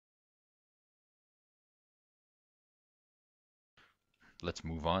let's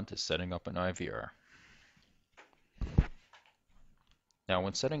move on to setting up an IVR. Now,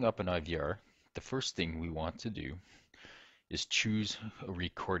 when setting up an IVR, the first thing we want to do is choose a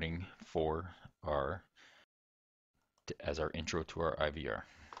recording for as our intro to our IVR.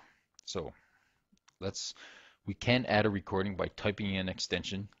 So we can add a recording by typing in an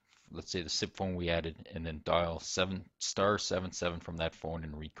extension, let's say the SIP phone we added, and then dial *77 from that phone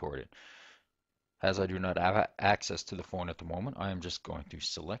and record it. As I do not have access to the phone at the moment, I am just going to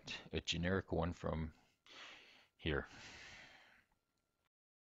select a generic one from here.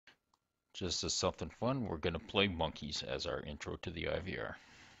 Just as something fun, we're going to play Monkeys as our intro to the IVR.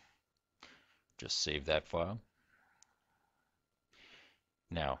 Just save that file.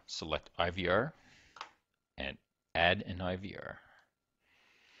 Now select IVR and add an IVR.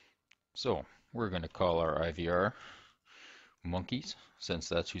 So we're going to call our IVR Monkeys, since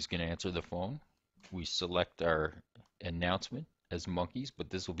that's who's going to answer the phone. We select our announcement as Monkeys, but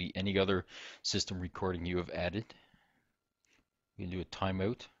this will be any other system recording you have added. We can do a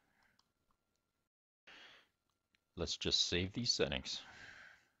timeout. Let's just save these settings.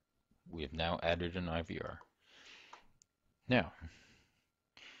 We have now added an IVR. Now,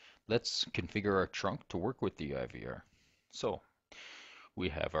 let's configure our trunk to work with the IVR. So, we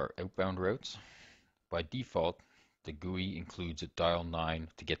have our outbound routes. By default, the GUI includes a dial 9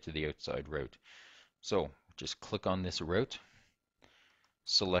 to get to the outside route. So, just click on this route,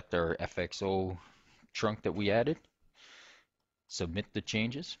 select our FXO trunk that we added, submit the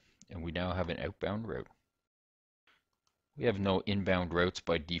changes, and we now have an outbound route. We have no inbound routes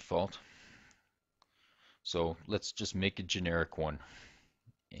by default, so let's just make a generic one,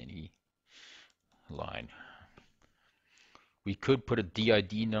 any line. We could put a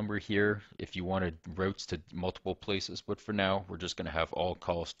DID number here if you wanted routes to multiple places, but for now we're just going to have all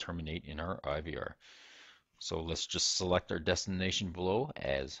calls terminate in our IVR. So let's just select our destination below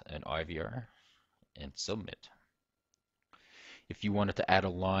as an IVR and submit. If you wanted to add a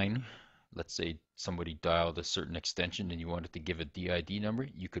line, let's say somebody dialed a certain extension and you wanted to give a DID number,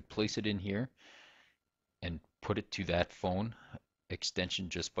 you could place it in here and put it to that phone extension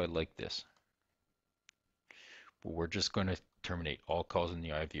just by like this. But we're just going to terminate all calls in the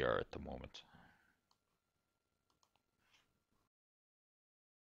IVR at the moment.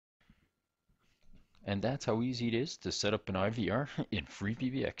 And that's how easy it is to set up an IVR in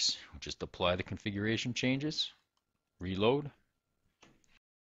FreePBX. Just apply the configuration changes, reload.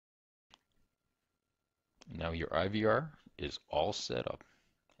 Now your IVR is all set up.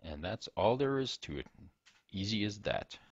 And that's all there is to it. Easy as that.